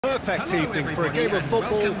perfect evening for a game of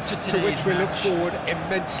football to which we look forward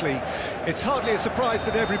immensely. It's hardly a surprise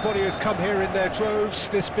that everybody has come here in their droves,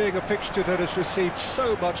 this being a fixture that has received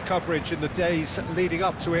so much coverage in the days leading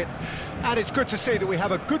up to it. And it's good to see that we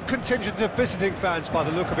have a good contingent of visiting fans by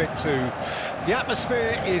the look of it too. The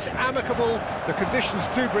atmosphere is amicable, the conditions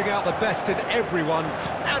do bring out the best in everyone,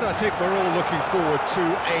 and I think we're all looking forward to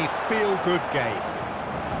a feel-good game.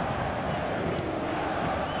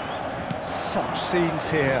 Such scenes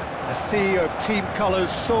here, a sea of team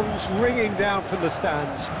colours, songs ringing down from the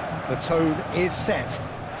stands. The tone is set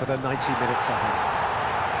for the 90 minutes ahead.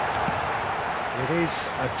 It is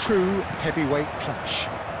a true heavyweight clash.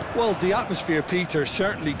 Well, the atmosphere, Peter,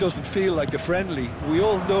 certainly doesn't feel like a friendly. We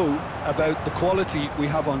all know about the quality we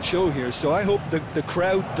have on show here, so I hope the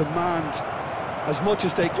crowd demand as much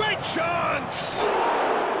as they... Great chance!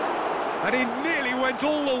 And he nearly went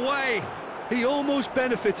all the way. He almost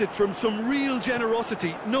benefited from some real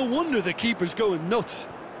generosity. No wonder the keeper's going nuts.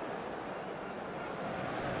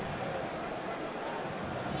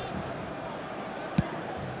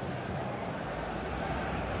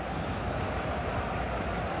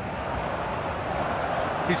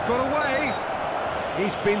 He's got away.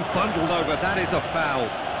 He's been bundled over. That is a foul.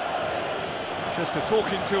 Just a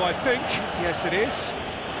talking to, I think. Yes, it is.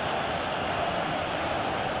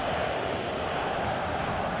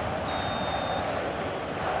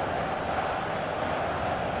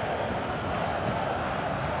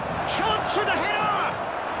 Chance for the header!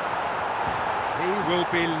 He will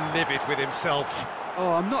be livid with himself.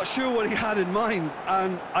 Oh, I'm not sure what he had in mind,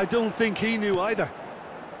 and I don't think he knew either.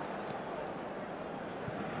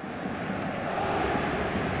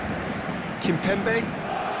 Kimpembe.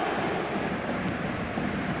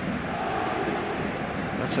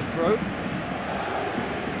 That's a throw.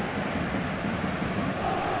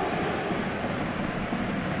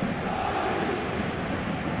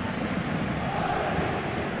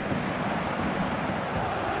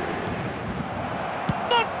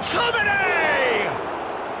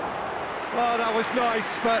 Oh, that was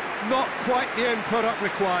nice, but not quite the end product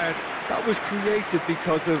required. That was created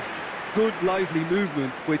because of good, lively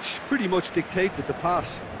movement, which pretty much dictated the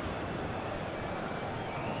pass.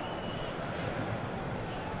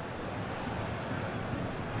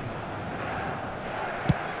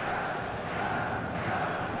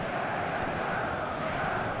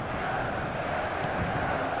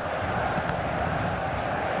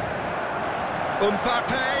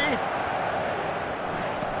 Mbappe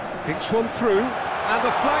picks one through, and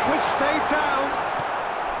the flag has stayed down.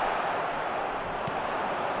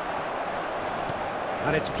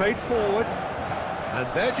 And it's played forward, and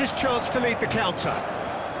there's his chance to lead the counter.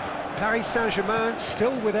 Paris Saint-Germain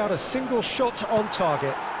still without a single shot on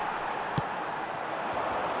target.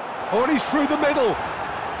 Oh, and he's through the middle.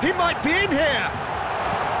 He might be in here.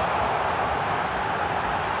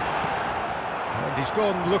 And he's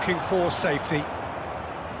gone looking for safety.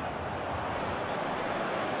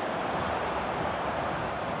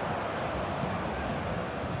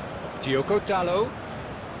 Diogo Dalot.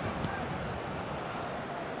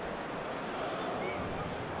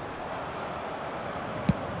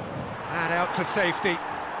 And out to safety.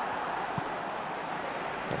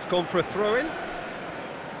 It's gone for a throw-in.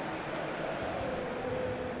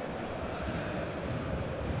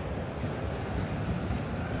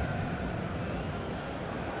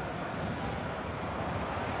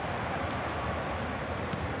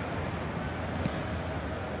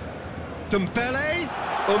 Dembele,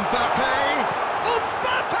 Mbappe,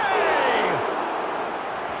 Mbappe!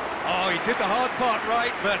 Oh, he did the hard part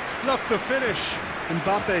right, but fluffed the finish.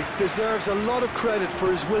 Mbappe deserves a lot of credit for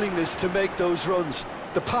his willingness to make those runs.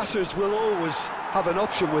 The passers will always have an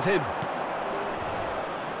option with him.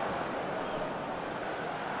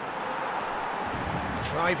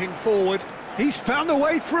 Driving forward, he's found a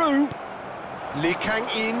way through. Lee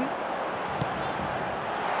Kang-in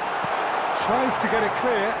tries to get it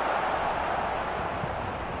clear.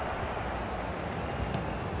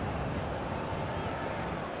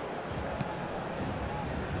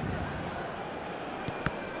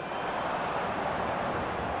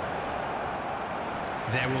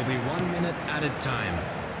 There will be 1 minute added time.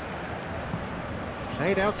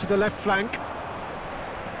 Played out to the left flank.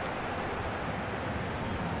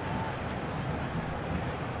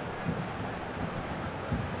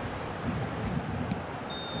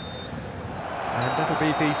 And that'll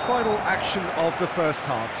be the final action of the first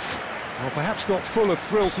half. Well, perhaps not full of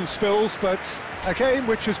thrills and spills, but a game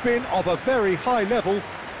which has been of a very high level,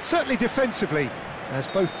 certainly defensively, as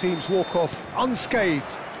both teams walk off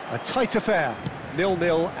unscathed. A tight affair,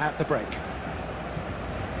 0-0 at the break.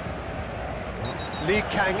 Lee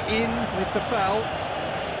Kang-in with the foul.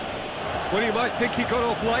 Well, you might think he got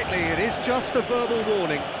off lightly. It is just a verbal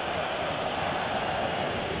warning.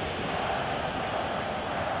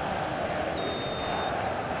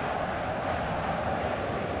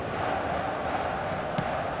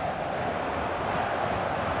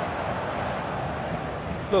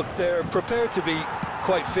 Look, they're prepared to be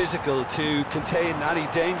quite physical to contain any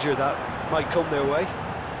danger that might come their way.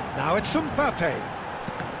 Now it's Mbappe.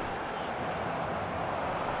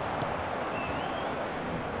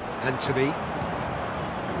 Anthony.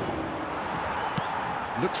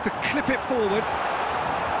 Looks to clip it forward.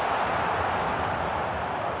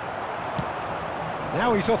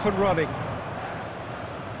 Now he's off and running.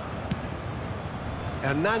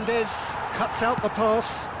 Hernandez cuts out the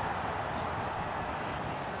pass.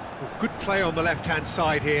 Good play on the left-hand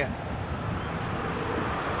side here.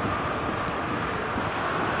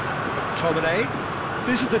 McTominay.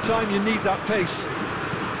 This is the time you need that pace.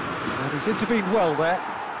 And he's intervened well there.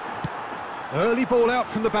 Early ball out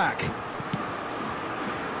from the back.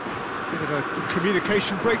 Bit of a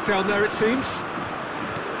communication breakdown there, it seems.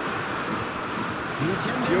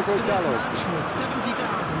 Diogo Dalot. Was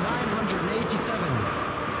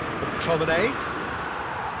 70,987. McTominay.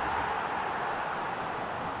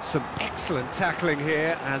 Some excellent tackling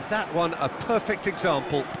here, and that one a perfect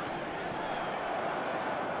example.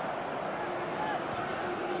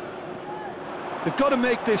 They've got to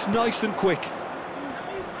make this nice and quick.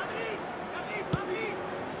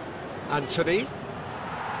 Anthony.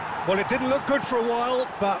 Well, it didn't look good for a while,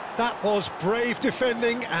 but that was brave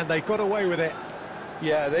defending, and they got away with it.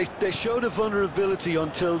 Yeah, they showed a vulnerability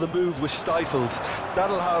until the move was stifled.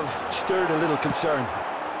 That'll have stirred a little concern.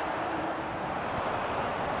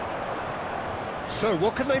 So,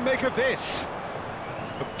 what can they make of this?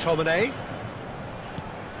 McTominay.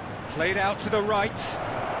 Played out to the right.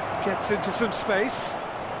 Gets into some space.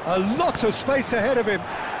 A lot of space ahead of him.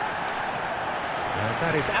 And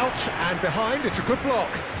that is out and behind. It's a good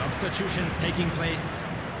block. Substitutions taking place.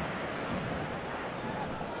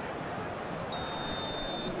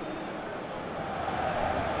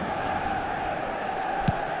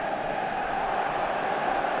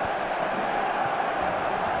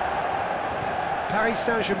 Paris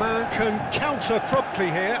Saint-Germain can counter promptly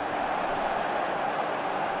here.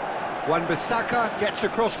 Wan-Bissaka gets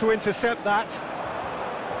across to intercept that.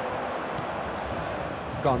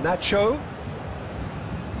 Garnacho.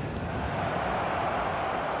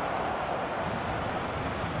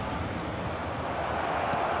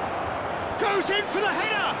 Goes in for the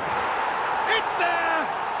header! It's there!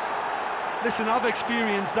 Listen, I've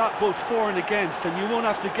experienced that both for and against, and you won't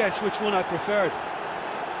have to guess which one I preferred.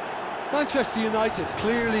 Manchester United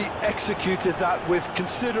clearly executed that with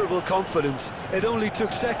considerable confidence. It only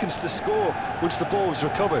took seconds to score once the ball was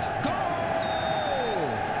recovered.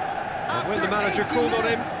 And when the manager called on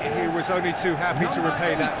him, he was only too happy to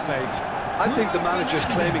repay that fate. I think the manager's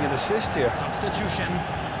claiming an assist here. Substitution.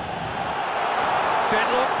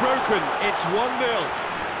 Deadlock broken, it's 1-0.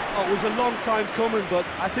 Oh, it was a long time coming, but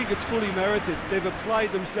I think it's fully merited. They've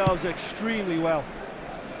applied themselves extremely well.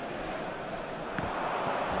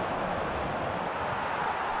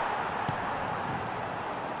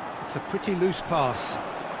 It's a pretty loose pass.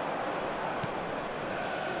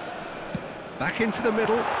 Back into the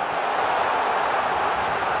middle.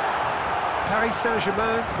 Paris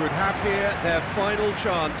Saint-Germain could have here their final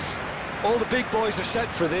chance. All the big boys are set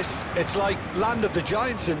for this. It's like land of the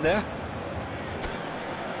giants in there.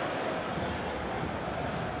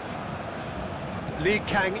 Lee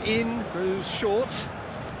Kang-in goes short.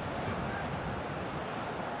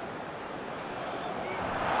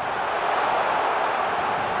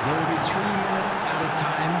 There will be 3 minutes added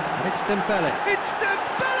time. It's Dembele. It's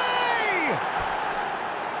Dembele!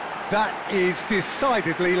 That is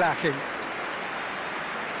decidedly lacking.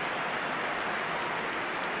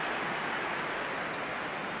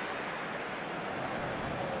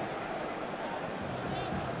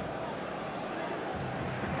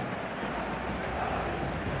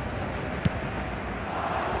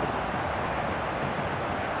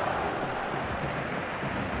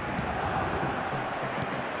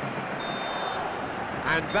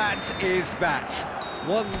 And that is that.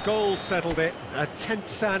 One goal settled it. A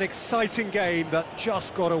tense and exciting game that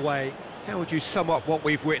just got away. How would you sum up what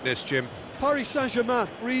we've witnessed, Jim? Paris Saint-Germain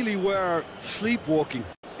really were sleepwalking.